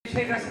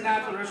শেখ হাসিনা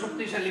তোরা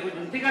শক্তিশালী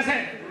করছেন ঠিক আছে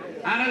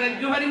আমরা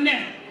দেখতে পারি না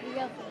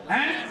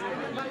হ্যাঁ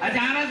আজ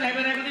আমরা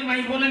যাইবার আগে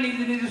মাই বলে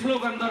নিজে নিজে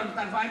স্লোগান ধরেন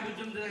তার ভাই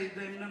পর্যন্ত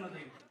এমন না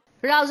দেয়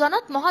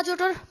রাউজানাত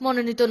মহাজোটের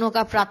মনোনীত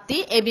নৌকা প্রার্থী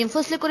এবিএম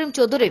ফজলে করিম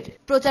চৌধুরীর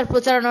প্রচার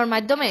প্রচারণার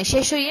মাধ্যমে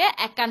শেষ হইয়ে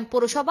 ১ কান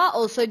পৌরসভা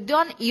ও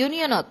 ১৪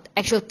 ইউনিয়নত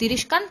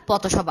 ১৩০ কান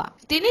পথসভা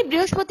তিনি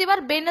বৃহস্পতিবার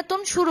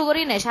বেনতুন শুরু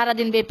করিনে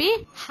সারাদিন ব্যাপী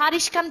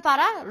হারিশকান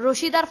পাড়া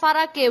রশিদার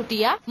পাড়া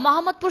কেউটিয়া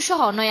মোহাম্মদপুর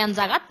সহ নয়ান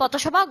জাগাত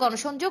পথসভা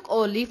গণসংযোগ ও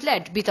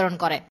লিফলেট বিতরণ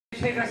করে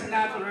শেখ হাসিনা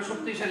তোরা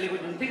শক্তিশালী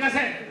করছেন ঠিক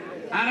আছে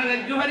আমরা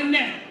দেখতে পারি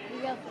না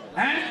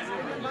হ্যাঁ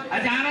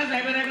আজ আমরা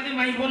যাইবার আগে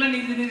মাই বলে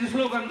নিজে নিজে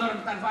স্লোগান ধরেন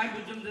তার ভাই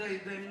পর্যন্ত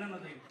এমন না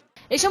দেয়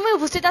এই সময়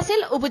উপস্থিত আছেন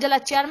উপজেলা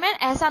chairman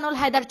Ehsanul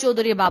Haider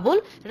Chowdhury Babul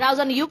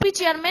Raozan UP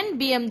chairman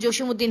BM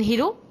Jasimuddin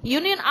Hiru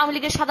union Awami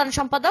লীগের সাধারণ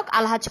সম্পাদক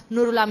আলহাজ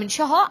নুরুল আমিন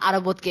সহ আরো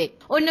বোধকে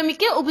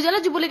অন্যদিকে উপজেলা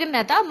যুবলীগের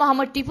নেতা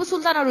মোহাম্মদ টিপু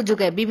সুলতানের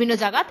উদ্যোগে বিভিন্ন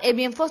জায়গাত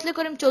এবিএম ফজলে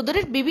করিম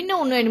চৌধুরীর বিভিন্ন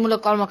উন্নয়নমূলক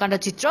কর্মকাণ্ড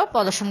চিত্র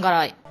প্রদর্শন করা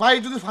হয় ভাই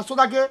যদি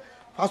 500 থাকে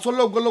 500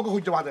 লোক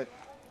হইতে পারে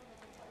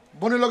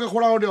বনের লোকে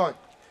খোড়াখড়ি হয়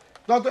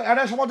তো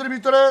এরা সমাজের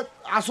ভিতরে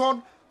আসন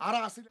আর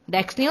আসি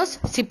desk news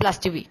Cplus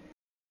TV.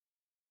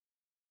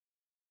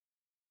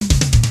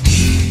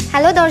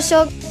 Hello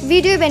দর্শক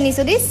ভিডিও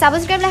বেনিসুদি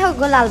সাবস্ক্রাইব লাহ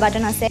লাল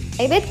বাটন আছে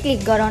এবেত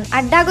ক্লিক করুন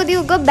আর ডাগদি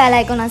উগ বেল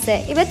আইকন আছে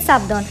এবেত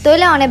সাবধান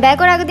তইলে অনে ব্যাক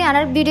করা আগদি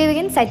আনার ভিডিও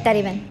বিগিন সাইট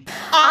তারিবেন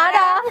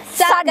আরা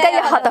সাগাই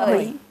হতা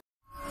হই।